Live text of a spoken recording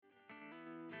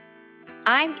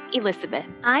I'm Elizabeth.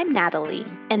 I'm Natalie,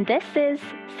 and this is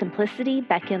Simplicity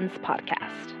Beckons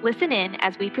podcast. Listen in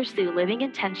as we pursue living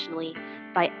intentionally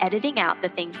by editing out the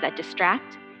things that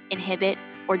distract, inhibit,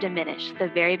 or diminish the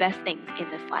very best things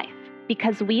in this life.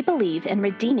 Because we believe in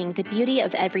redeeming the beauty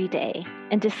of every day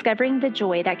and discovering the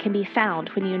joy that can be found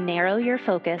when you narrow your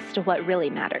focus to what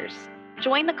really matters.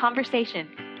 Join the conversation.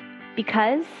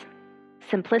 Because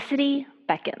simplicity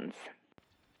beckons.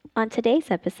 On today's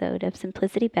episode of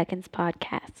Simplicity Beckons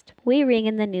podcast, we ring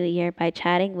in the new year by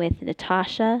chatting with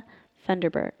Natasha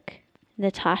Funderburk.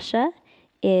 Natasha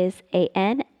is a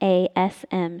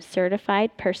NASM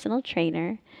certified personal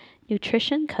trainer,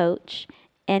 nutrition coach,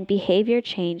 and behavior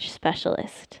change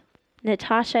specialist.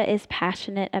 Natasha is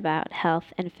passionate about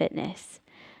health and fitness,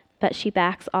 but she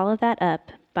backs all of that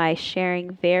up by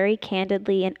sharing very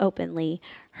candidly and openly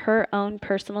her own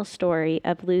personal story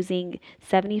of losing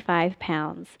 75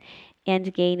 pounds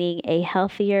and gaining a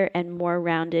healthier and more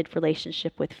rounded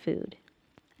relationship with food.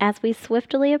 As we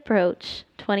swiftly approach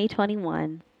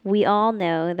 2021, we all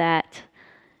know that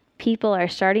people are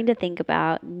starting to think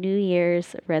about New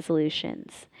Year's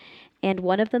resolutions. And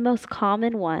one of the most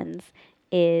common ones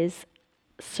is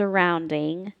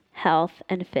surrounding health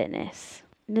and fitness.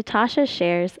 Natasha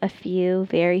shares a few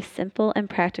very simple and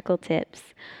practical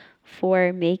tips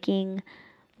for making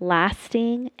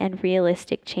lasting and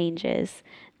realistic changes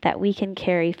that we can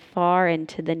carry far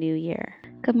into the new year.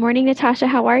 Good morning, Natasha.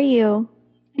 How are you?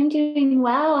 I'm doing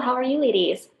well. How are you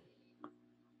ladies?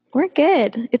 We're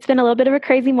good. It's been a little bit of a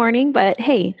crazy morning, but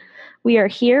hey, we are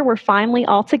here. We're finally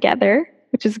all together,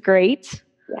 which is great.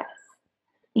 Yes.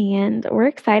 And we're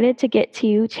excited to get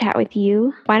to chat with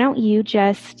you. Why don't you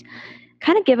just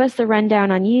kind of give us the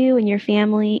rundown on you and your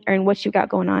family and what you've got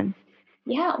going on?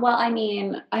 Yeah, well,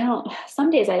 some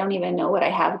days I don't even know what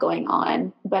I have going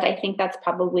on, but I think that's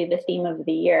probably the theme of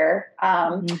the year.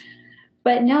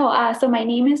 But no, so my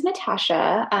name is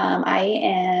Natasha. I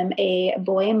am a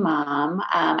boy mom.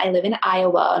 I live in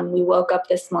Iowa, and we woke up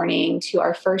this morning to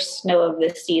our first snow of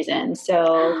this season.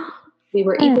 So we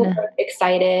were equally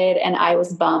excited, and I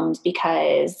was bummed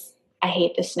because I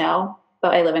hate the snow,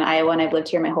 but I live in Iowa and I've lived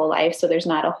here my whole life. So there's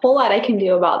not a whole lot I can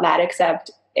do about that except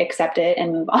accept it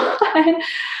and move on.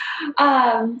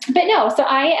 But no, so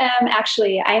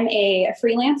I'm a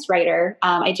freelance writer.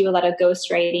 I do a lot of ghost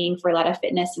writing for a lot of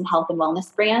fitness and health and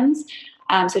wellness brands.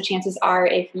 So chances are,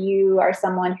 if you are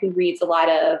someone who reads a lot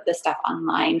of the stuff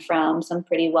online from some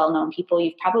pretty well-known people,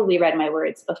 you've probably read my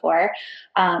words before.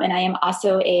 And I am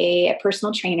also a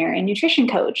personal trainer and nutrition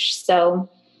coach. So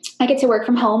I get to work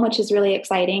from home, which is really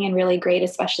exciting and really great,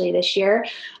 especially this year.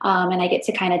 And I get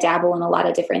to kind of dabble in a lot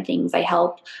of different things. I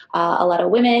help a lot of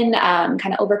women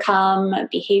kind of overcome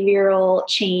behavioral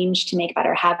change to make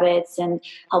better habits and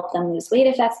help them lose weight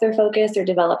if that's their focus, or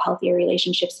develop healthier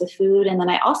relationships with food. And then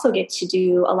I also get to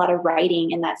do a lot of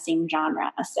writing in that same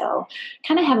genre. So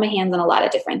kind of have my hands on a lot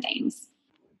of different things.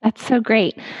 That's so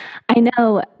great. I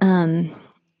know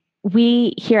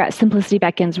we here at Simplicity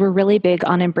Beckons, we're really big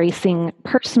on embracing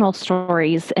personal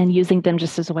stories and using them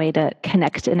just as a way to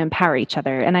connect and empower each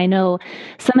other. And I know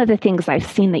some of the things I've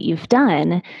seen that you've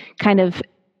done kind of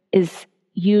is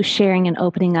you sharing and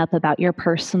opening up about your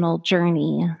personal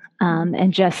journey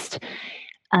and just,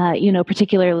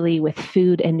 particularly with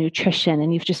food and nutrition.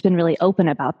 And you've just been really open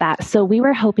about that. So we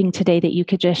were hoping today that you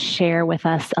could just share with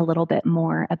us a little bit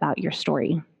more about your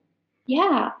story.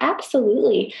 Yeah,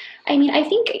 absolutely. I mean, I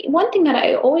think one thing that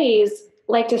I always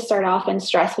like to start off and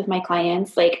stress with my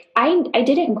clients, like I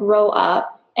didn't grow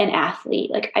up an athlete.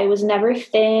 Like I was never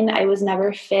thin. I was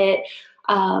never fit.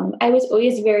 I was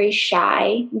always very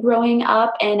shy growing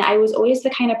up. And I was always the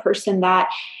kind of person that,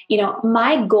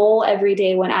 my goal every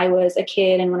day when I was a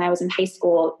kid and when I was in high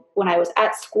school, when I was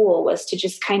at school, was to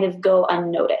just kind of go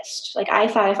unnoticed. Like I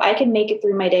thought if I could make it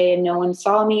through my day and no one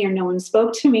saw me or no one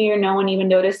spoke to me or no one even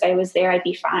noticed I was there, I'd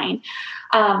be fine.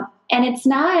 And it's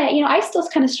not, I still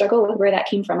kind of struggle with where that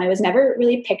came from. I was never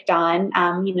really picked on.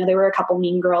 There were a couple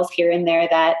mean girls here and there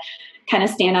that kind of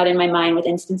stand out in my mind with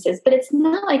instances, but it's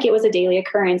not like it was a daily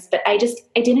occurrence, but I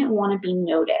didn't want to be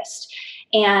noticed.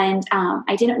 And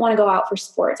I didn't want to go out for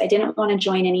sports. I didn't want to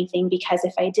join anything because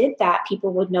if I did that,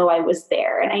 people would know I was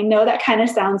there. And I know that kind of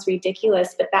sounds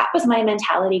ridiculous, but that was my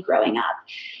mentality growing up.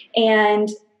 And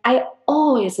I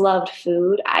always loved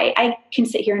food. I can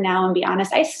sit here now and be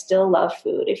honest, I still love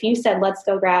food. If you said, let's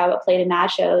go grab a plate of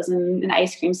nachos and an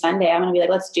ice cream sundae, I'm going to be like,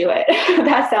 let's do it.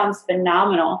 That sounds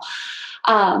phenomenal.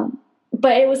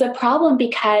 But it was a problem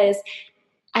because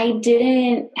I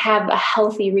didn't have a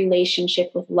healthy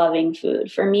relationship with loving food.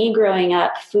 For me, growing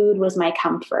up, food was my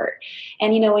comfort.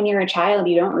 And, when you're a child,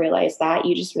 you don't realize that.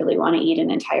 You just really want to eat an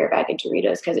entire bag of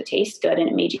Doritos because it tastes good and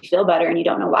it made you feel better, and you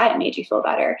don't know why it made you feel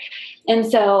better. And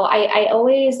so I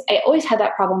always had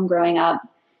that problem growing up.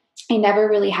 I never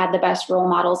really had the best role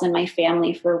models in my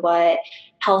family for what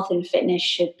health and fitness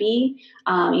should be.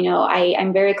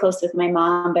 I'm very close with my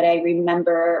mom, but I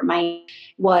remember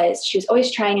she was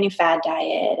always trying a new fad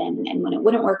diet. And when it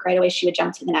wouldn't work right away, she would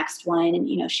jump to the next one.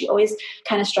 And, she always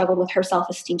kind of struggled with her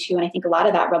self-esteem too. And I think a lot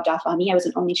of that rubbed off on me. I was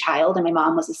an only child and my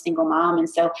mom was a single mom. And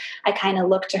so I kind of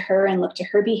looked to her and looked to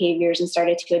her behaviors and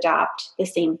started to adopt the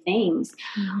same things.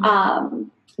 Mm-hmm.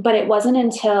 But it wasn't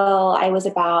until I was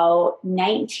about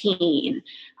 19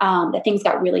 that things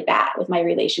got really bad with my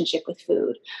relationship with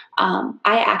food. I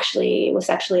actually was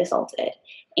sexually assaulted,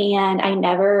 and I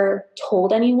never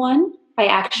told anyone. I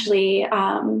actually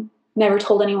never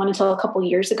told anyone until a couple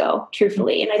years ago,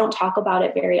 truthfully. And I don't talk about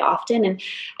it very often. And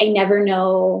I never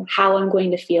know how I'm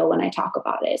going to feel when I talk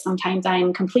about it. Sometimes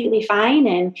I'm completely fine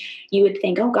and you would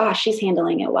think, oh gosh, she's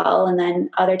handling it well. And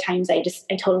then other times I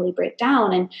totally break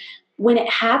down. And when it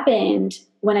happened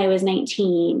when I was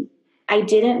 19, I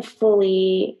didn't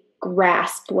fully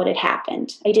grasp what had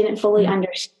happened. I didn't fully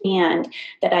understand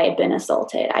that I had been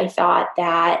assaulted. I thought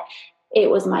that it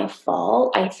was my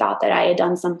fault. I thought that I had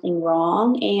done something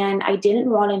wrong, and I didn't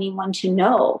want anyone to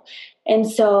know. And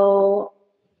so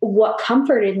what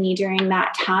comforted me during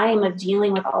that time of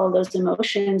dealing with all of those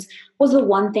emotions was the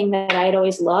one thing that I had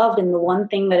always loved and the one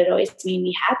thing that had always made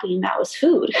me happy, and that was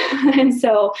food. And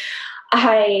so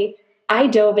I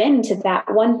dove into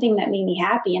that one thing that made me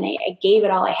happy, and I gave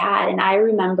it all I had. And I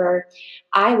remember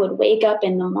I would wake up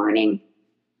in the morning,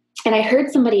 and I heard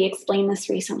somebody explain this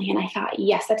recently, and I thought,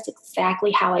 yes, that's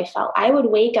exactly how I felt. I would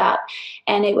wake up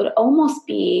and it would almost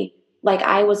be like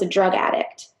I was a drug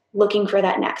addict looking for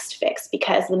that next fix,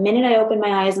 because the minute I opened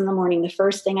my eyes in the morning, the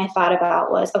first thing I thought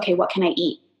about was, okay, what can I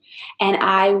eat? And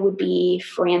I would be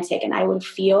frantic and I would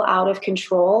feel out of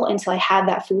control until I had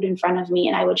that food in front of me,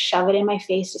 and I would shove it in my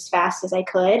face as fast as I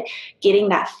could, getting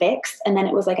that fix. And then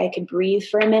it was like I could breathe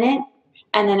for a minute.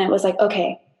 And then it was like,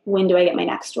 okay, when do I get my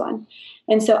next one?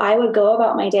 And so I would go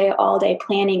about my day all day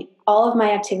planning all of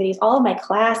my activities, all of my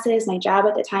classes, my job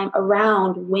at the time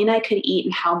around when I could eat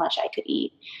and how much I could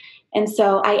eat. And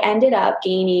so I ended up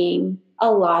gaining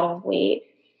a lot of weight.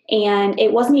 And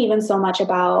it wasn't even so much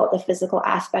about the physical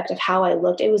aspect of how I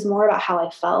looked. It was more about how I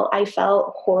felt. I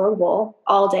felt horrible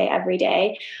all day, every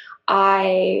day.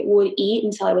 I would eat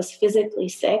until I was physically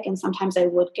sick. And sometimes I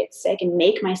would get sick and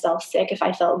make myself sick if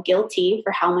I felt guilty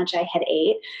for how much I had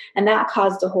ate. And that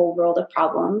caused a whole world of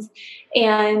problems.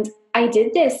 And I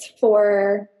did this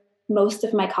for most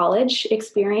of my college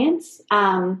experience.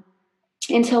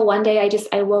 Until one day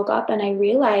I woke up and I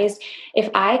realized if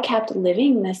I kept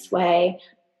living this way,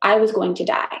 I was going to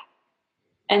die.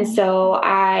 And so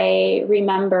I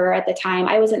remember at the time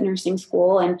I was at nursing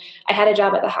school and I had a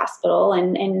job at the hospital,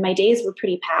 and my days were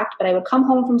pretty packed, but I would come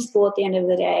home from school at the end of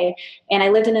the day, and I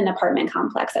lived in an apartment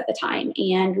complex at the time.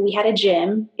 And we had a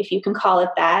gym, if you can call it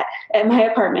that, at my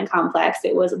apartment complex.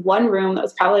 It was one room that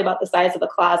was probably about the size of a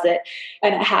closet,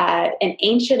 and it had an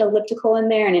ancient elliptical in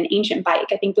there and an ancient bike.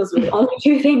 I think those were the only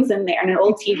two things in there, and an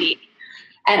old TV.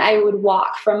 And I would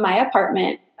walk from my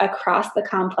apartment across the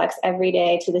complex every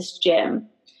day to this gym.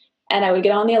 And I would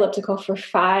get on the elliptical for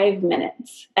 5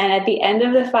 minutes. And at the end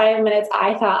of the 5 minutes,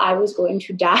 I thought I was going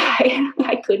to die.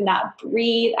 I could not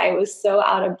breathe. I was so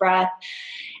out of breath.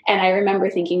 And I remember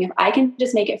thinking, if I can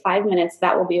just make it 5 minutes,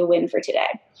 that will be a win for today.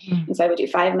 Mm-hmm. And so I would do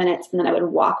 5 minutes and then I would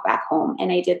walk back home.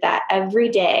 And I did that every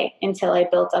day until I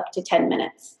built up to 10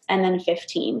 minutes and then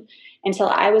 15, until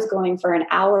I was going for an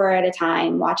hour at a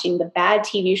time, watching the bad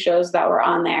TV shows that were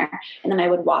on there. And then I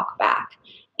would walk back.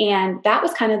 And that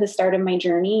was kind of the start of my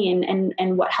journey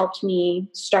and what helped me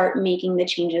start making the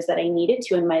changes that I needed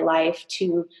to in my life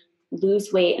to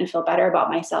lose weight and feel better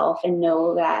about myself and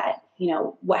know that,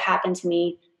 what happened to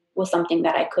me was something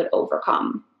that I could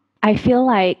overcome. I feel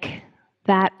like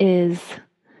that is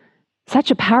such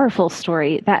a powerful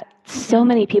story that so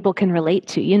many people can relate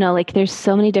to. There's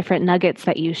so many different nuggets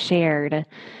that you shared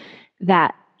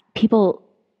that people,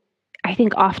 I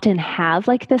think, often have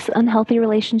this unhealthy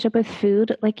relationship with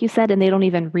food, like you said, and they don't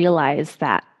even realize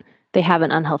that they have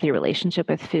an unhealthy relationship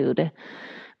with food.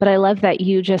 But I love that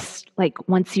you just,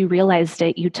 once you realized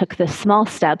it, you took the small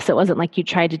steps. It wasn't like you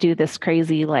tried to do this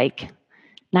crazy,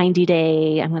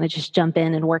 90-day, I'm going to just jump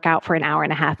in and work out for an hour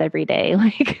and a half every day.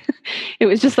 It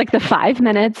was just the 5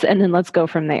 minutes and then let's go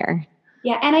from there.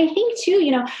 Yeah. And I think too,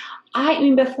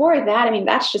 before that,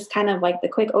 that's just kind of the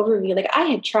quick overview. I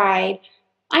had tried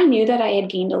I knew that I had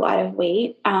gained a lot of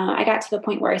weight. I got to the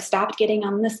point where I stopped getting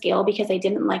on the scale because I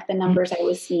didn't like the numbers I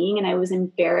was seeing, and I was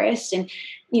embarrassed. And,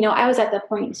 I was at the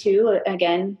point too,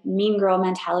 again, mean girl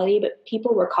mentality, but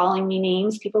people were calling me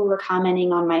names. People were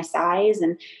commenting on my size,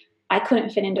 and I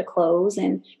couldn't fit into clothes.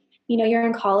 And, you're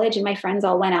in college, and my friends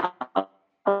all went out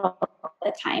all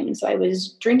the time. And so I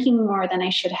was drinking more than I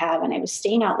should have, and I was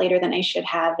staying out later than I should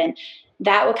have. And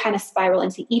that would kind of spiral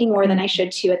into eating more than I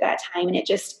should too at that time. And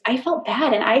I felt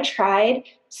bad. And I tried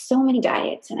so many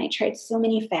diets, and I tried so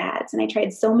many fads, and I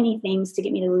tried so many things to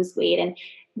get me to lose weight. And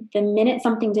the minute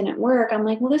something didn't work, I'm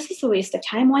like, well, this is a waste of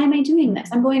time. Why am I doing this?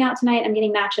 I'm going out tonight. I'm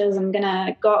getting nachos. I'm going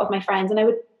to go out with my friends. And I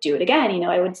would do it again.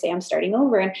 I would say I'm starting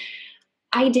over. And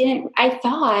I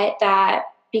thought that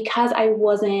because I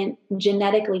wasn't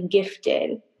genetically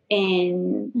gifted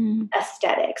in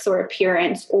aesthetics or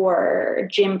appearance or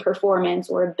gym performance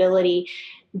or ability,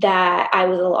 that I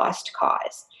was a lost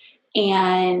cause.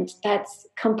 And that's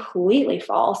completely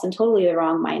false and totally the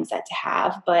wrong mindset to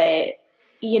have. But,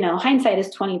 hindsight is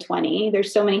 2020.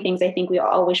 There's so many things I think we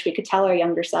all wish we could tell our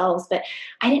younger selves, but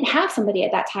I didn't have somebody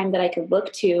at that time that I could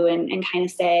look to and kind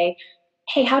of say,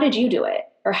 hey, how did you do it?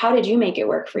 Or how did you make it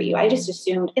work for you? I just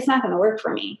assumed it's not going to work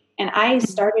for me. And I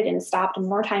started and stopped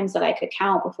more times than I could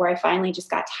count before I finally just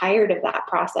got tired of that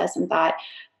process and thought,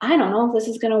 I don't know if this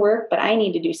is going to work, but I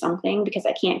need to do something because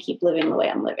I can't keep living the way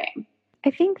I'm living.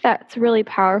 I think that's really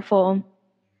powerful.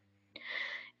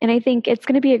 And I think it's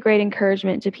going to be a great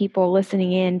encouragement to people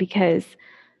listening in, because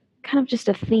kind of just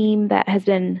a theme that has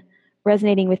been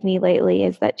resonating with me lately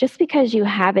is that just because you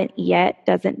haven't yet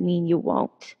doesn't mean you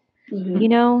won't,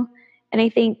 And I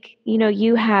think,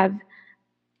 you have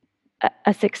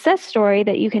a success story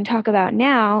that you can talk about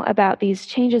now about these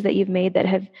changes that you've made that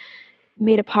have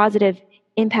made a positive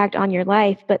impact on your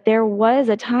life. But there was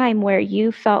a time where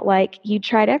you felt like you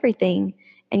tried everything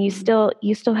and you still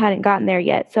hadn't gotten there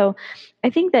yet. So I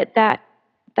think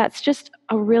that's just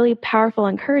a really powerful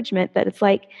encouragement, that it's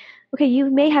like, okay, you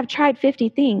may have tried 50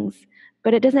 things,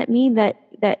 but it doesn't mean that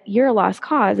you're a lost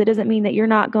cause. It doesn't mean that you're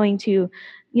not going to,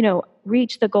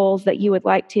 reach the goals that you would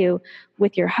like to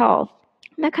with your health.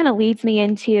 And that kind of leads me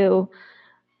into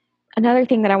another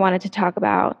thing that I wanted to talk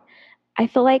about. I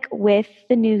feel like with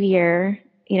the new year,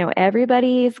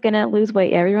 everybody's going to lose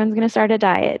weight. Everyone's going to start a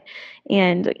diet.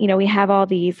 And, we have all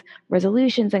these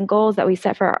resolutions and goals that we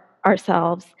set for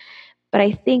ourselves. But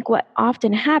I think what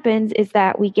often happens is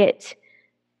that we get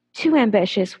too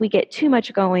ambitious, we get too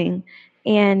much going,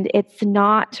 and it's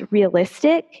not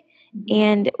realistic,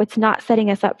 and it's not setting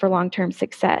us up for long-term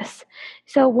success.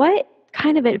 So what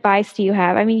kind of advice do you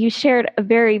have? I mean, you shared a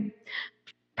very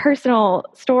personal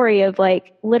story of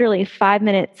like literally 5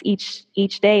 minutes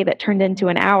each day that turned into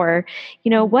an hour.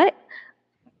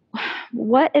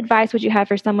 What advice would you have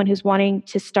for someone who's wanting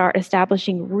to start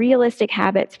establishing realistic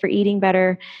habits for eating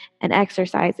better and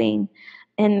exercising?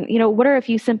 And, what are a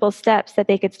few simple steps that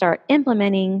they could start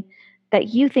implementing that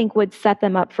you think would set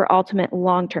them up for ultimate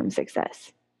long-term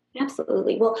success?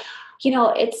 Absolutely. Well,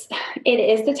 it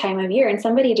is the time of year. And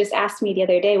somebody just asked me the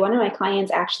other day, one of my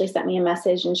clients actually sent me a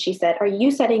message, and she said, are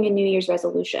you setting a New Year's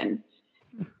resolution?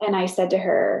 And I said to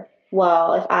her,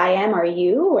 well, if I am, are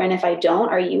you? And if I don't,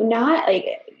 are you not? Like,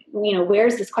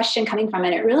 where's this question coming from?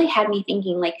 And it really had me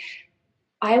thinking, like,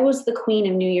 I was the queen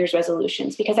of New Year's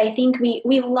resolutions, because I think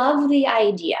we love the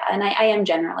idea, and I am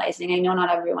generalizing. I know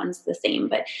not everyone's the same,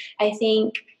 but I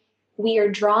think we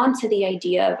are drawn to the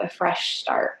idea of a fresh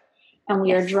start, and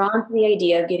we are drawn to the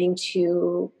idea of getting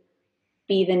to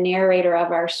be the narrator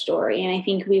of our story. And I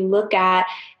think we look at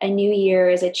a new year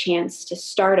as a chance to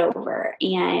start over,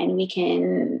 and we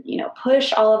can,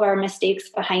 push all of our mistakes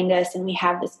behind us, and we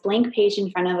have this blank page in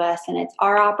front of us, and it's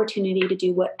our opportunity to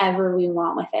do whatever we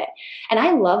want with it. And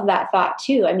I love that thought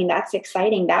too. I mean, that's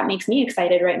exciting. That makes me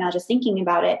excited right now just thinking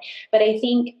about it. But I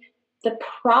think the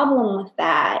problem with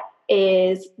that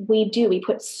is we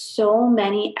put so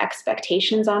many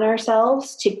expectations on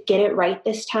ourselves to get it right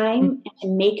this time and to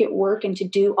make it work and to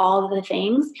do all of the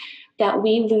things, that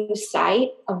we lose sight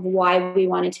of why we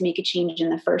wanted to make a change in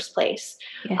the first place.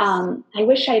 Yes. I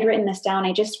wish I'd written this down.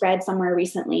 I just read somewhere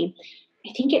recently.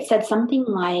 I think it said something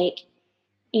like,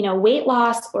 weight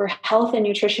loss or health and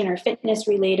nutrition or fitness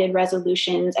related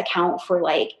resolutions account for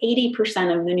like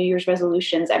 80% of the New Year's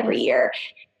resolutions every year.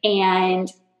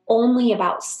 And only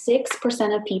about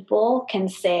 6% of people can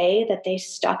say that they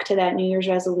stuck to that New Year's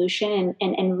resolution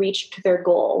and reached their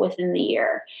goal within the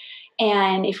year.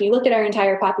 And if you look at our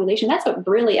entire population, that's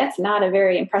not a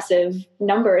very impressive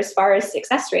number as far as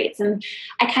success rates. And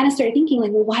I kind of started thinking,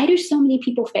 like, well, why do so many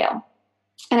people fail?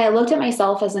 And I looked at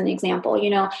myself as an example.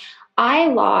 I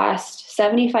lost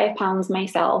 75 pounds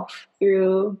myself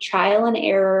through trial and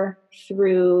error,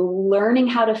 through learning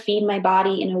how to feed my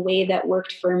body in a way that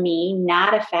worked for me,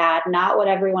 not a fad, not what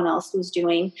everyone else was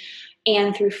doing,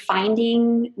 and through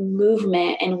finding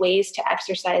movement and ways to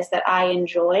exercise that I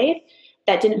enjoyed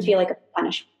that didn't feel like a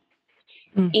punishment.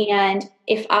 And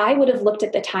if I would have looked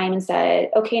at the time and said,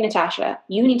 okay, Natasha,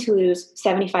 you need to lose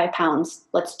 75 pounds,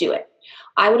 let's do it,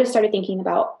 I would have started thinking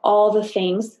about all the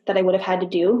things that I would have had to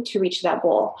do to reach that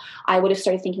goal. I would have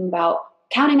started thinking about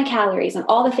counting my calories and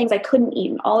all the things I couldn't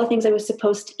eat and all the things I was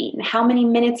supposed to eat and how many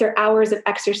minutes or hours of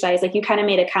exercise. Like you kind of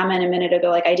made a comment a minute ago,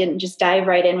 like I didn't just dive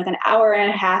right in with an hour and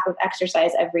a half of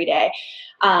exercise every day.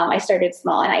 I started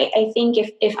small. And I think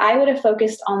if I would have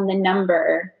focused on the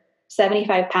number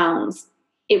 75 pounds,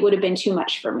 it would have been too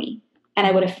much for me. And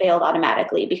I would have failed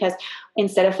automatically because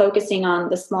instead of focusing on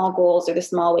the small goals or the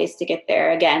small ways to get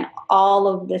there, again, all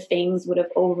of the things would have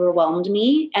overwhelmed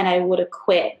me and I would have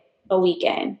quit a week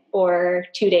in or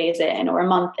 2 days in or a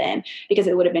month in because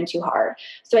it would have been too hard.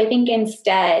 So I think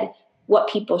instead what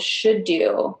people should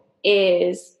do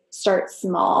is start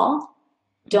small.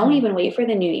 Don't even wait for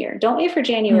the new year. Don't wait for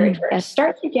January 1st.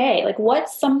 Start today. Like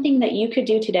what's something that you could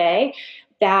do today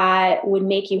that would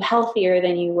make you healthier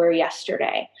than you were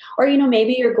yesterday? Or,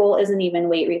 maybe your goal isn't even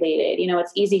weight related.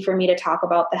 It's easy for me to talk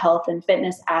about the health and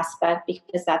fitness aspect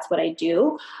because that's what I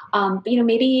do. But,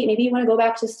 maybe you want to go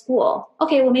back to school.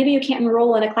 Okay, well, maybe you can't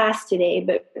enroll in a class today,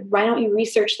 but why don't you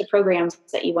research the programs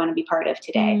that you want to be part of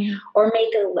today? Or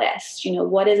make a list,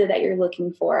 what is it that you're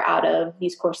looking for out of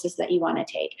these courses that you want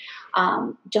to take?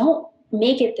 Don't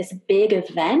make it this big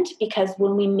event because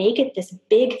when we make it this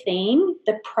big thing,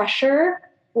 the pressure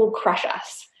will crush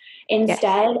us.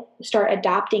 Instead, start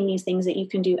adopting these things that you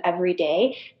can do every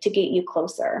day to get you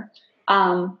closer.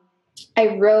 I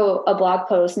wrote a blog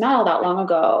post not all that long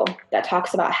ago that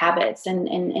talks about habits. And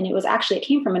it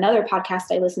came from another podcast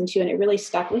I listened to and it really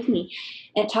stuck with me.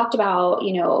 And it talked about,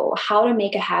 how to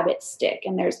make a habit stick.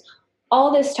 And there's all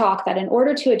this talk that in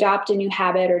order to adopt a new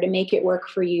habit or to make it work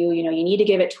for you, you need to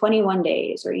give it 21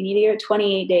 days or you need to give it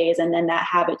 28 days and then that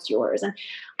habit's yours. And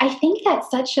I think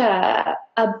that's such a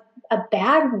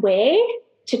bad way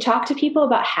to talk to people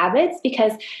about habits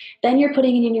because then you're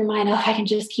putting it in your mind, if I can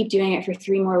just keep doing it for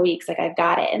 3 more weeks, like I've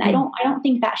got it. And I don't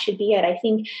think that should be it. I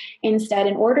think instead,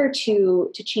 in order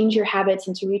to change your habits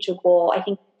and to reach a goal, I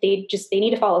think they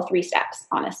need to follow 3 steps,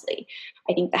 honestly.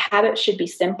 I think the habit should be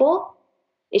simple.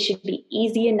 It should be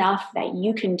easy enough that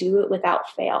you can do it without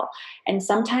fail. And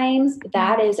sometimes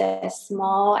that is as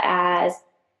small as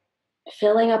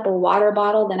filling up a water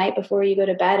bottle the night before you go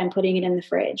to bed and putting it in the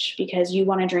fridge because you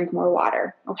want to drink more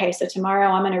water. Okay, so tomorrow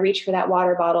I'm going to reach for that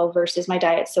water bottle versus my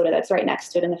diet soda that's right next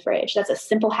to it in the fridge. That's a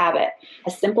simple habit,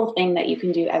 a simple thing that you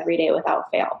can do every day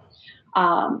without fail.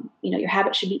 Your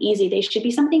habits should be easy. They should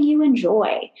be something you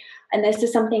enjoy. And this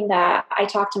is something that I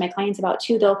talk to my clients about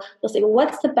too. They'll say, well,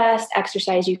 what's the best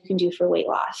exercise you can do for weight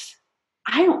loss?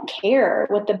 I don't care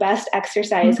what the best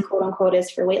exercise, quote unquote, is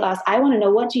for weight loss. I want to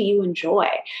know, what do you enjoy?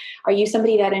 Are you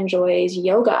somebody that enjoys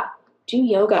yoga? Do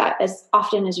yoga as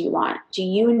often as you want. Do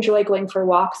you enjoy going for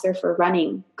walks or for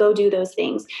running? Go do those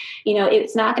things.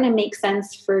 It's not going to make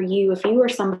sense for you. If you are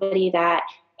somebody that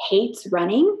hates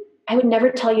running, I would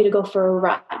never tell you to go for a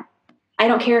run. I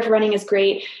don't care if running is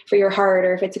great for your heart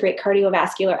or if it's a great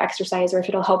cardiovascular exercise or if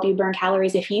it'll help you burn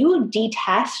calories. If you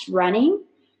detest running,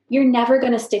 you're never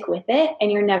going to stick with it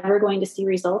and you're never going to see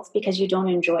results because you don't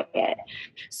enjoy it.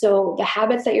 So the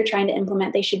habits that you're trying to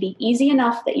implement, they should be easy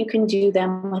enough that you can do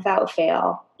them without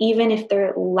fail. Even if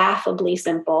they're laughably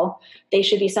simple, they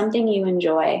should be something you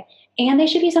enjoy. And they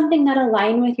should be something that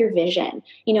align with your vision.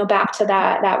 Back to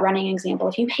that running example.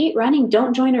 If you hate running,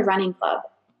 don't join a running club.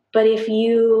 But if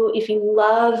you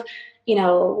love,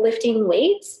 lifting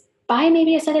weights, buy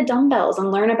maybe a set of dumbbells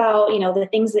and learn about, the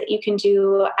things that you can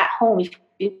do at home if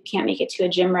you can't make it to a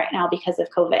gym right now because of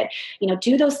COVID.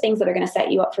 Do those things that are going to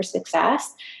set you up for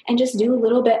success and just do a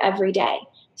little bit every day.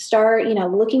 Start,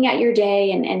 looking at your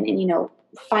day and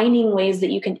finding ways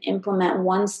that you can implement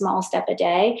one small step a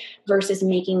day versus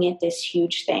making it this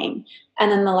huge thing.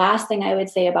 And then the last thing I would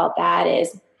say about that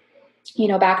is,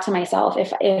 back to myself,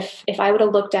 if I would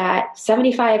have looked at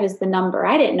 75 as the number,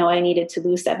 I didn't know I needed to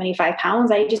lose 75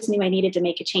 pounds. I just knew I needed to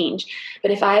make a change.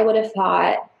 But if I would have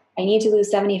thought I need to lose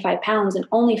 75 pounds and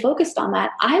only focused on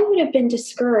that, I would have been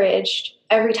discouraged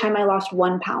every time I lost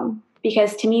 1 pound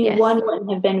because to me, one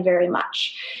wouldn't have been very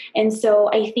much. And so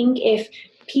I think if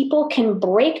people can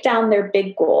break down their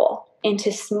big goal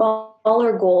into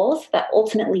smaller goals that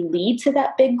ultimately lead to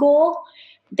that big goal,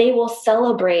 they will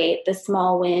celebrate the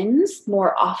small wins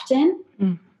more often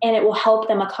and it will help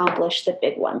them accomplish the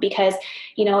big one. Because,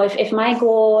 if my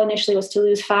goal initially was to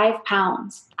lose 5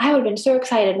 pounds, I would have been so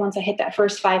excited once I hit that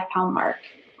first 5-pound mark.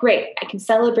 Great, I can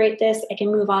celebrate this. I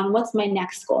can move on. What's my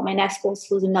next goal? My next goal is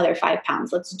to lose another 5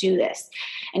 pounds. Let's do this.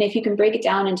 And if you can break it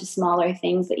down into smaller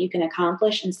things that you can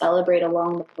accomplish and celebrate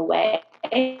along the way,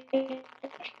 it's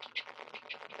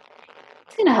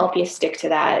going to help you stick to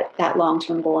that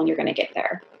long-term goal, and you're going to get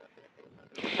there.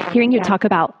 Hearing you talk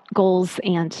about goals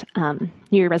and New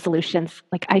Year resolutions,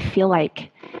 like I feel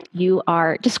like you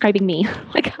are describing me.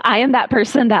 Like I am that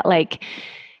person that like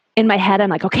in my head, I'm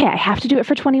like, okay, I have to do it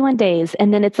for 21 days.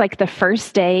 And then it's like the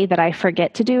first day that I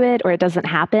forget to do it or it doesn't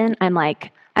happen. I'm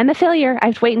like, I'm a failure. I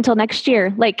have to wait until next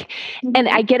year. Like, and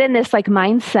I get in this like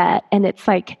mindset, and it's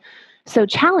like so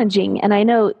challenging. And I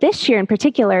know this year in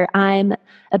particular, I'm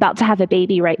about to have a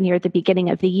baby right near the beginning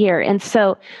of the year. And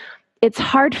so it's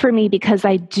hard for me because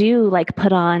I do like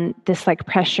put on this like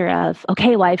pressure of,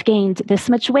 okay, well, I've gained this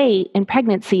much weight in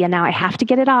pregnancy and now I have to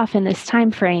get it off in this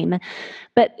time frame.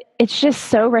 But it's just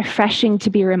so refreshing to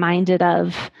be reminded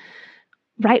of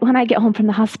right when I get home from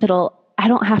the hospital, I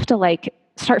don't have to like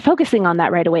start focusing on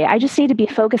that right away. I just need to be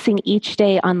focusing each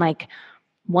day on like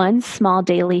one small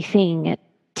daily thing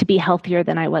to be healthier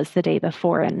than I was the day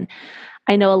before. And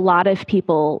I know a lot of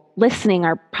people listening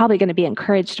are probably going to be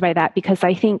encouraged by that, because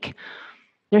I think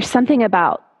there's something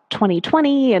about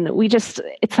 2020 and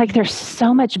it's like there's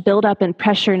so much buildup and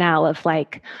pressure now of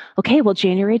like, okay, well,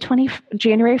 January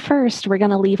 1st, we're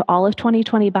going to leave all of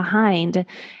 2020 behind.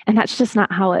 And that's just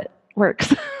not how it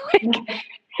works.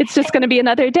 It's just going to be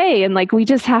another day. And like, we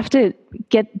just have to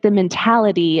get the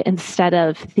mentality instead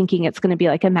of thinking it's going to be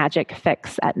like a magic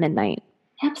fix at midnight.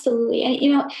 Absolutely.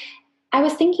 And, I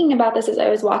was thinking about this as I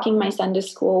was walking my son to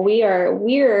school.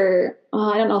 We're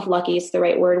I don't know if lucky is the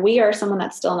right word. We are someone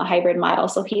that's still in a hybrid model.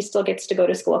 So he still gets to go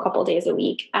to school a couple of days a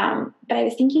week. But I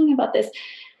was thinking about this.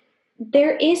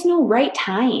 There is no right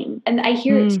time. And I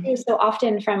hear it too so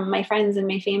often from my friends and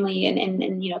my family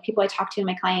and people I talk to,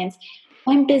 my clients.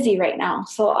 I'm busy right now.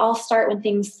 So I'll start when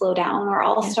things slow down, or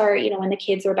I'll start, when the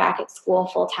kids are back at school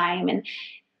full time. And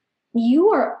you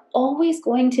are always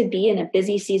going to be in a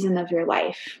busy season of your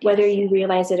life, whether you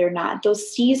realize it or not. Those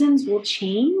seasons will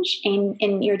change,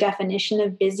 and your definition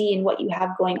of busy and what you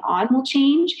have going on will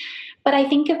change. But I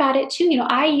think about it too.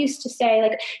 I used to say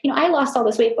like, I lost all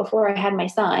this weight before I had my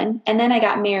son, and then I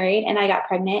got married and I got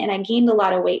pregnant, and I gained a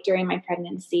lot of weight during my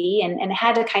pregnancy and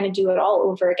had to kind of do it all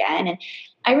over again. And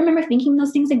I remember thinking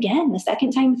those things again the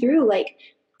second time through, like,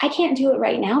 I can't do it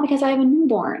right now because I have a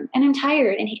newborn and I'm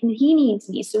tired and he needs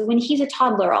me. So when he's a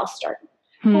toddler, I'll start.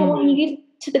 Well, when you get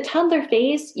to the toddler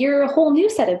phase, you're a whole new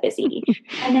set of busy.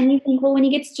 And then you think, well, when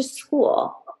he gets to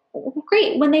school,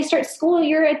 great. When they start school,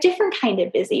 you're a different kind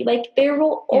of busy. Like there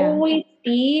will always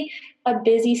be a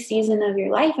busy season of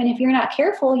your life. And if you're not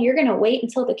careful, you're going to wait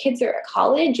until the kids are at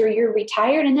college or you're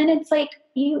retired. And then it's like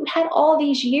you had all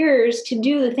these years to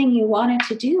do the thing you wanted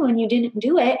to do and you didn't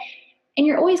do it. And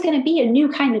you're always going to be a new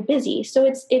kind of busy. So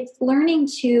it's learning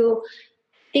to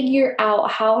figure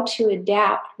out how to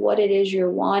adapt what it is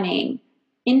you're wanting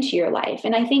into your life.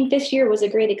 And I think this year was a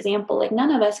great example. Like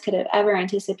none of us could have ever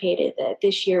anticipated that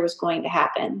this year was going to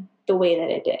happen the way that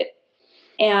it did.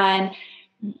 And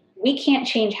we can't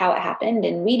change how it happened,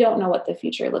 and we don't know what the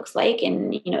future looks like.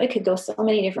 And, it could go so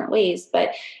many different ways. But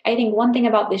I think one thing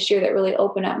about this year that really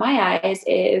opened up my eyes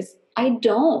is I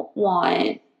don't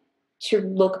want to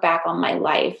look back on my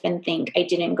life and think I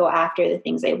didn't go after the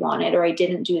things I wanted, or I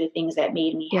didn't do the things that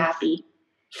made me happy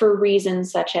for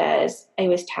reasons such as I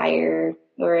was tired,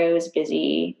 or I was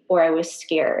busy, or I was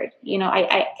scared.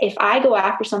 If I go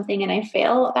after something and I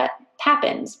fail, that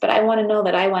happens, but I want to know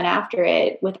that I went after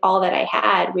it with all that I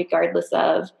had, regardless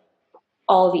of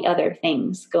all the other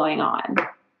things going on.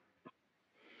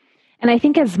 And I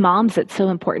think as moms, it's so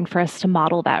important for us to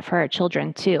model that for our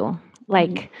children too.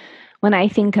 Like, when I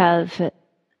think of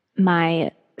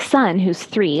my son, who's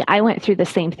 3, I went through the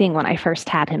same thing when I first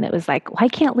had him. It was like, well, I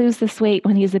can't lose this weight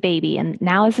when he's a baby, and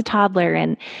now as a toddler.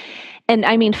 And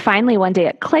I mean, finally one day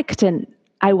it clicked, and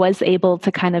I was able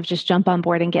to kind of just jump on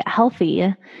board and get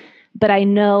healthy. But I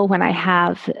know when I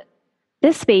have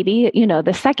this baby,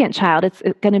 the second child, it's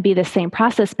going to be the same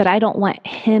process, but I don't want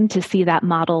him to see that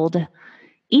modeled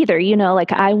either.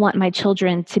 Like I want my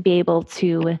children to be able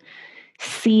to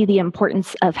see the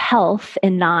importance of health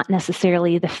and not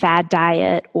necessarily the fad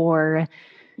diet or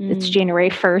it's January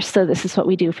 1st, so this is what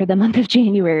we do for the month of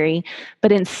January,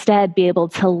 but instead be able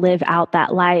to live out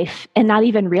that life and not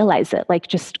even realize it, like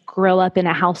just grow up in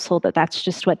a household that's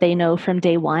just what they know from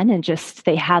day one, and just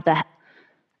they have a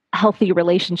healthy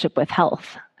relationship with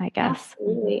health, I guess.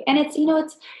 Absolutely. And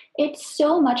It's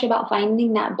so much about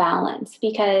finding that balance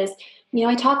because,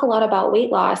 I talk a lot about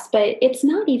weight loss, but it's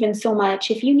not even so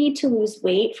much if you need to lose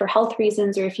weight for health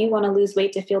reasons or if you want to lose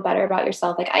weight to feel better about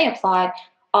yourself. Like, I applaud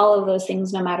all of those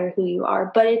things no matter who you are,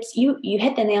 but it's you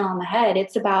hit the nail on the head.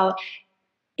 It's about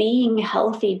being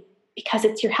healthy because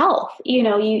it's your health. You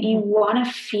want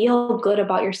to feel good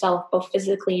about yourself both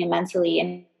physically and mentally.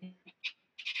 And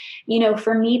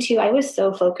for me too, I was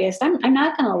so focused. I'm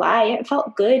not going to lie. It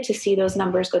felt good to see those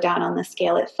numbers go down on the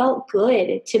scale. It felt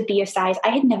good to be a size I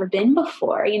had never been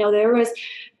before.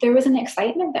 There was an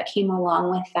excitement that came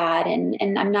along with that.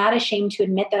 And I'm not ashamed to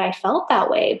admit that I felt that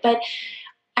way, but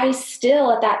I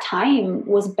still at that time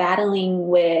was battling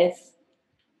with,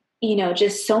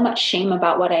 just so much shame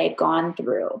about what I had gone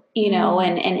through,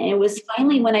 and it was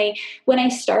finally when I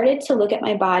started to look at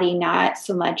my body, not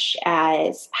so much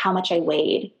as how much I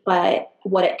weighed, but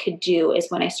what it could do is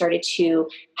when I started to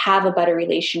have a better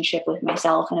relationship with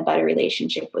myself and a better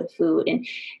relationship with food. And,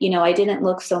 I didn't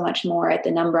look so much more at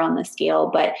the number on the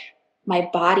scale, but my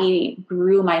body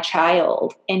grew my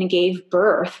child and gave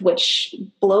birth, which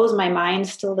blows my mind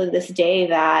still to this day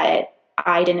that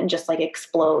I didn't just like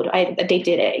explode. They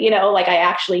did it, I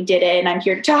actually did it and I'm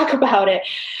here to talk about it.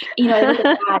 I look at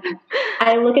that.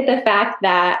 I look at the fact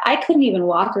that I couldn't even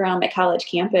walk around my college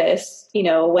campus,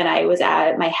 when I was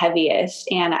at my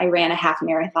heaviest, and I ran a half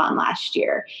marathon last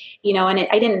year, and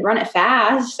I didn't run it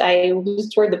fast. I was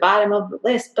toward the bottom of the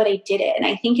list, but I did it. And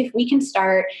I think if we can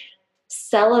start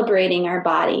celebrating our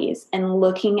bodies and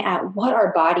looking at what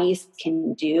our bodies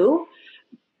can do,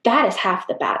 that is half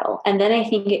the battle. And then I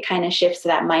think it kind of shifts to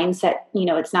that mindset.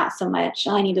 It's not so much,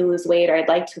 I need to lose weight or I'd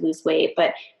like to lose weight,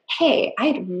 but hey,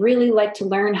 I'd really like to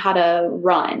learn how to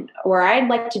run, or I'd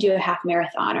like to do a half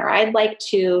marathon, or I'd like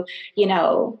to,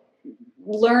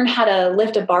 learn how to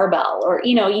lift a barbell, or,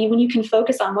 when you can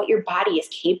focus on what your body is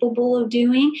capable of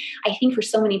doing, I think for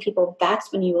so many people,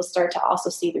 that's when you will start to also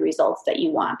see the results that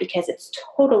you want, because it's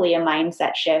totally a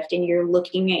mindset shift and you're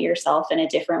looking at yourself in a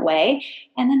different way.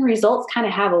 And then results kind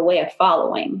of have a way of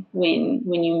following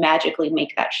when you magically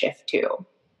make that shift too.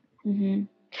 Mm-hmm.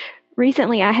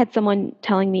 Recently, I had someone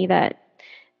telling me that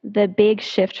the big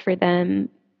shift for them,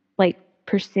 like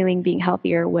pursuing being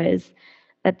healthier, was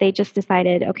that they just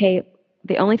decided, okay,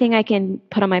 the only thing I can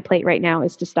put on my plate right now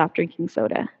is to stop drinking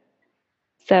soda.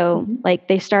 So like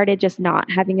they started just not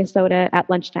having a soda at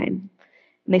lunchtime,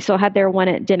 and they still had their one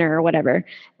at dinner or whatever.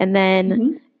 And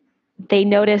then they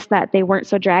noticed that they weren't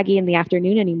so draggy in the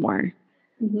afternoon anymore,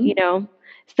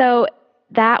 So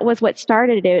that was what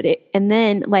started it. And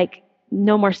then like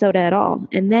no more soda at all.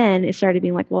 And then it started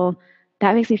being like, well,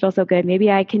 that makes me feel so good. Maybe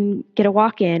I can get a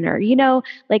walk in, or,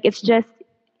 like it's just,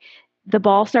 the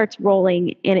ball starts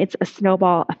rolling and it's a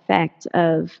snowball effect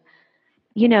of,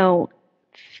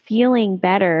 feeling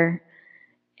better.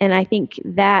 And I think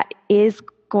that is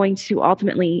going to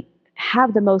ultimately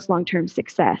have the most long-term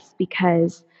success,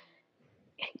 because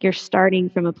you're starting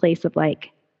from a place of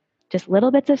like just little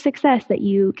bits of success that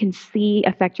you can see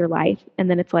affect your life.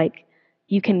 And then it's like,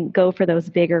 you can go for those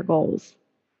bigger goals.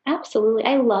 Absolutely.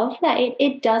 I love that.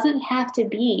 It doesn't have to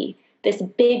be this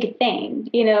big thing,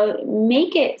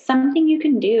 make it something you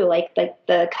can do, like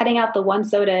the cutting out the one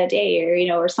soda a day,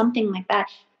 or something like that.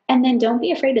 And then don't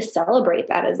be afraid to celebrate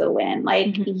that as a win.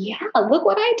 Like, yeah, look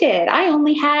what I did. I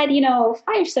only had,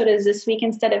 5 sodas this week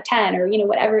instead of 10, or,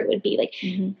 whatever it would be. Like,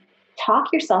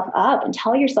 talk yourself up and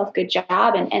tell yourself good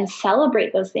job, and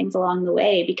celebrate those things along the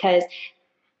way, because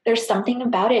there's something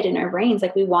about it in our brains.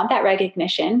 Like, we want that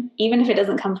recognition, even if it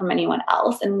doesn't come from anyone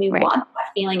else. And we want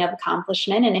that feeling of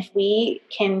accomplishment. And if we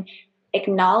can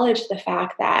acknowledge the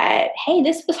fact that, hey,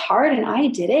 this was hard and I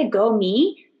did it, go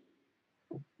me,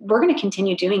 we're going to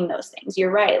continue doing those things. You're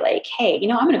right. Like, hey,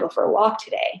 I'm going to go for a walk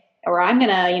today, or I'm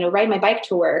going to, ride my bike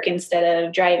to work instead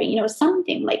of driving,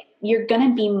 something. Like, you're going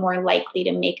to be more likely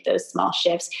to make those small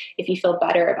shifts if you feel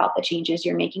better about the changes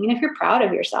you're making. And if you're proud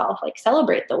of yourself, like,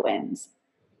 celebrate the wins.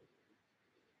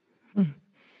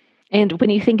 And when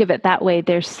you think of it that way,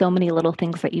 there's so many little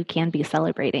things that you can be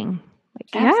celebrating.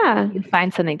 Like, yeah, you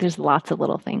find something. There's lots of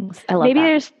little things. I love Maybe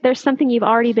that. there's something you've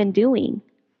already been doing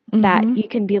that you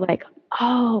can be like,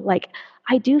 oh, like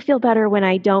I do feel better when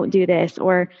I don't do this,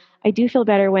 or I do feel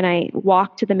better when I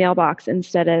walk to the mailbox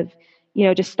instead of,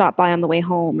 just stop by on the way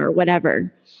home or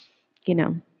whatever,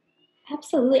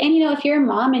 Absolutely. And, if you're a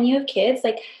mom and you have kids,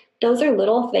 like, those are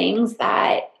little things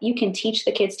that you can teach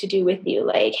the kids to do with you.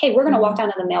 Like, hey, we're going to walk down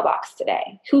to the mailbox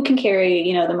today. Who can carry,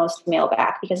 the most mail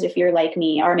back? Because if you're like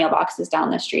me, our mailbox is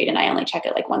down the street and I only check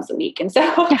it like once a week. And so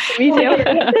me too. we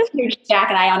have this huge stack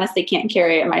and I honestly can't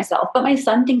carry it myself. But my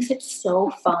son thinks it's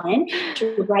so fun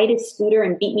to ride his scooter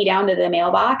and beat me down to the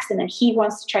mailbox. And then he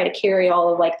wants to try to carry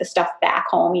all of like the stuff back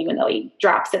home, even though he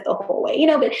drops it the whole way,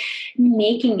 but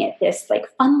making it this like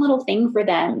fun little thing for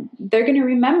them. They're going to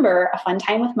remember a fun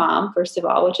time with mom, first of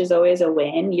all, which is always a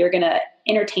win. You're going to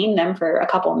entertain them for a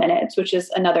couple minutes, which is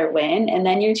another win. And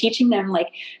then you're teaching them like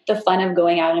the fun of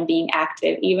going out and being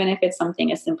active, even if it's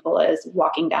something as simple as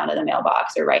walking down to the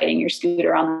mailbox or riding your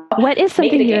scooter on. What is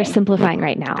something you're simplifying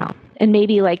right now? And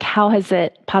maybe like, how has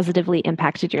it positively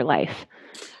impacted your life?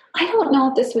 I don't know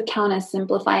if this would count as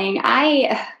simplifying.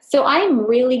 So I'm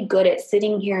really good at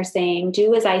sitting here saying,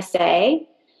 do as I say,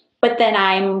 but then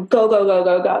I'm go, go, go,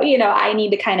 go, go. I need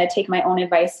to kind of take my own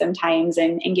advice sometimes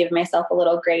and give myself a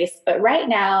little grace. But right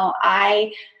now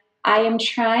I am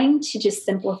trying to just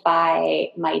simplify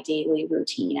my daily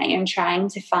routine. I am trying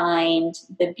to find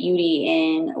the beauty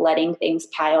in letting things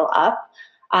pile up.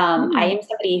 I am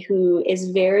somebody who is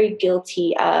very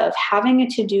guilty of having a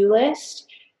to-do list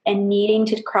and needing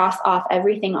to cross off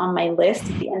everything on my list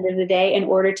at the end of the day in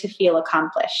order to feel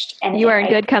accomplished. And you are in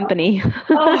good company.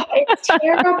 It's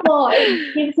terrible.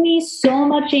 It gives me so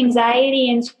much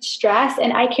anxiety and stress,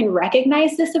 and I can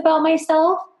recognize this about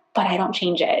myself, but I don't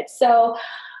change it. So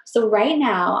right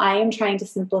now I am trying to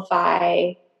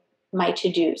simplify my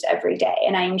to-dos every day,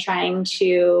 and I am trying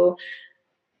to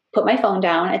put my phone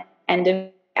down at the end of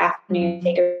the afternoon,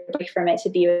 take a break from it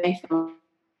to be with my phone.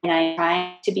 And I'm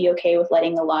trying to be okay with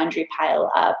letting the laundry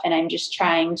pile up. And I'm just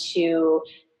trying to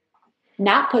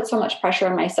not put so much pressure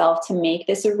on myself to make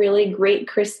this a really great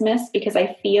Christmas, because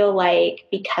I feel like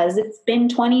because it's been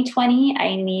 2020,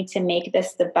 I need to make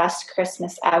this the best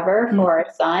Christmas ever for our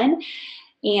son.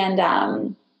 And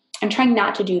I'm trying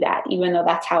not to do that, even though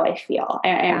that's how I feel.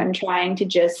 I'm trying to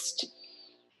just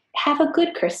have a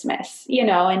good Christmas,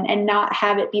 and not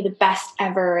have it be the best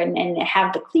ever and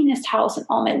have the cleanest house and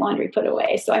all my laundry put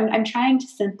away. So I'm trying to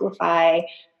simplify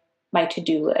my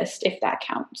to-do list, if that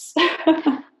counts.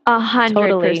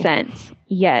 100%.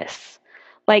 Yes.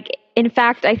 Like, in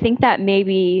fact, I think that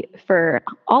maybe for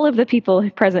all of the people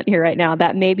present here right now,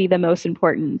 that may be the most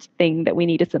important thing that we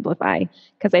need to simplify,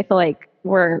 because I feel like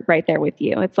we're right there with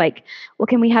you. It's like, well,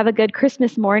 can we have a good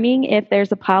Christmas morning if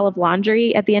there's a pile of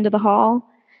laundry at the end of the hall?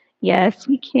 Yes,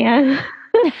 we can.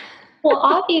 Well,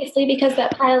 obviously, because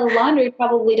that pile of laundry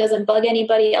probably doesn't bug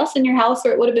anybody else in your house,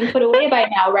 or it would have been put away by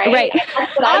now, right? Right.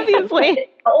 Obviously.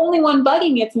 The only one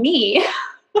bugging it's me.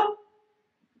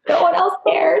 No one else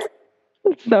cares.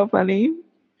 It's so funny.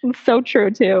 It's so true,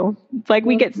 too. It's like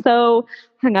we get so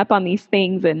hung up on these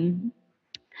things, and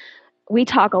we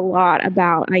talk a lot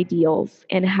about ideals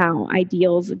and how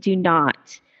ideals do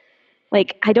not,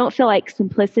 like, I don't feel like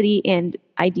simplicity and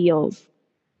ideals,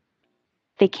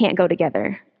 they can't go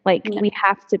together. Like, we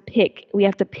have to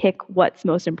pick what's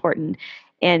most important.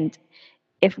 And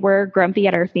if we're grumpy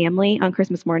at our family on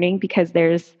Christmas morning because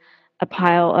there's a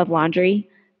pile of laundry,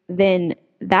 then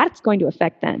that's going to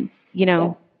affect them,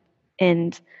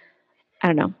 And I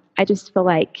don't know. I just feel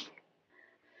like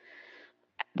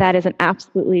that is an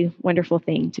absolutely wonderful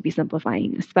thing to be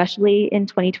simplifying, especially in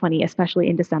 2020, especially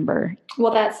in December.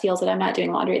 Well, that seals it. I'm not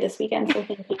doing laundry this weekend, so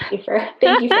thank you for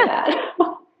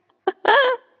that.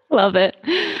 Love it.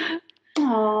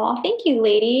 Oh, thank you,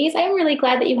 ladies. I'm really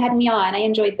glad that you had me on. I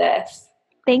enjoyed this.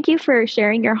 Thank you for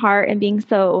sharing your heart and being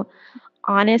so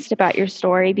honest about your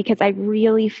story, because I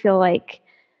really feel like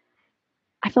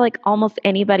almost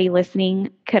anybody listening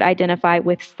could identify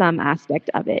with some aspect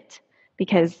of it,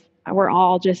 because we're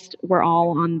all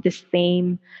on the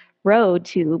same road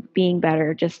to being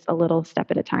better, just a little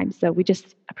step at a time. So we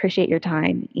just appreciate your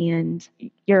time and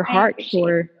your heart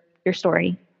for your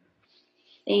story.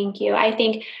 Thank you. I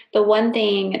think the one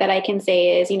thing that I can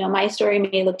say is, my story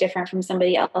may look different from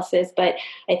somebody else's, but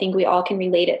I think we all can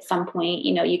relate at some point.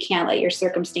 You can't let your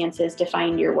circumstances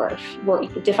define your worth.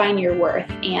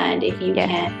 And if you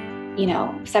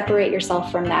can, separate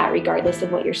yourself from that, regardless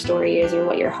of what your story is or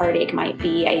what your heartache might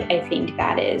be, I think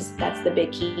that's the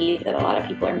big key that a lot of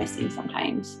people are missing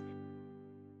sometimes.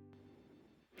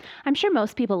 I'm sure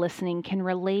most people listening can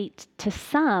relate to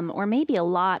some or maybe a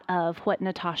lot of what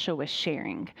Natasha was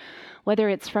sharing, whether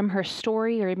it's from her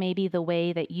story or maybe the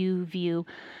way that you view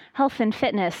health and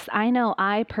fitness. I know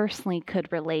I personally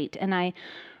could relate, and I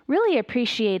really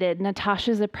appreciated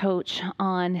Natasha's approach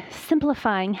on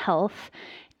simplifying health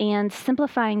and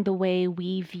simplifying the way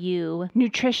we view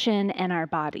nutrition and our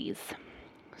bodies.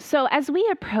 So as we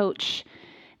approach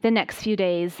the next few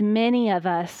days, many of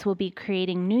us will be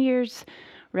creating New Year's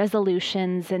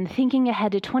resolutions and thinking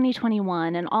ahead to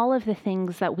 2021 and all of the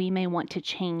things that we may want to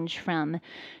change from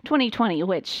 2020,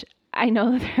 which I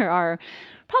know there are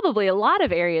probably a lot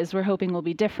of areas we're hoping will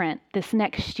be different this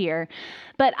next year.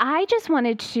 But I just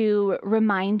wanted to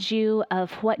remind you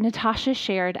of what Natasha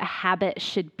shared a habit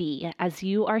should be as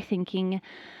you are thinking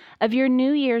of your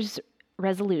New Year's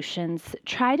resolutions.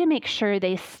 Try to make sure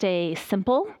they stay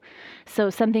simple. So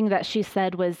something that she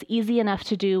said was easy enough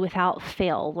to do without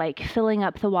fail, like filling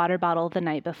up the water bottle the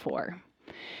night before.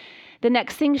 The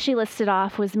next thing she listed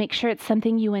off was make sure it's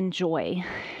something you enjoy.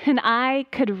 And I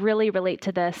could really relate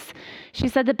to this. She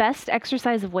said the best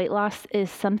exercise of weight loss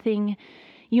is something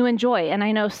you enjoy. And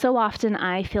I know so often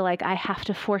I feel like I have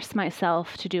to force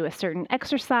myself to do a certain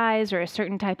exercise or a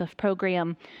certain type of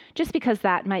program just because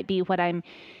that might be what I'm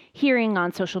hearing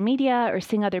on social media or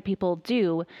seeing other people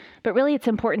do. But really, it's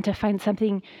important to find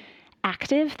something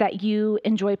active that you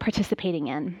enjoy participating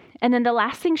in. And then the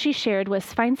last thing she shared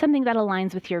was find something that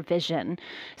aligns with your vision.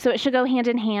 So it should go hand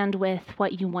in hand with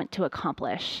what you want to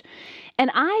accomplish.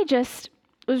 And I just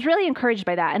was really encouraged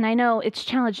by that. And I know it's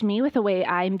challenged me with the way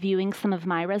I'm viewing some of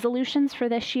my resolutions for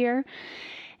this year.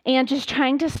 And just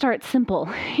trying to start simple,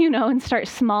 and start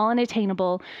small and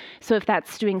attainable. So if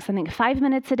that's doing something 5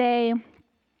 minutes a day,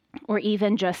 or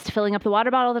even just filling up the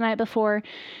water bottle the night before,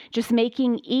 just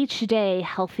making each day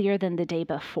healthier than the day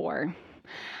before.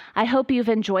 I hope you've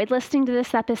enjoyed listening to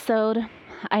this episode.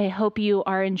 I hope you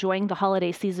are enjoying the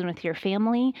holiday season with your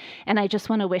family, and I just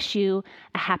want to wish you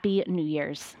a happy New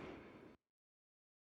Year's.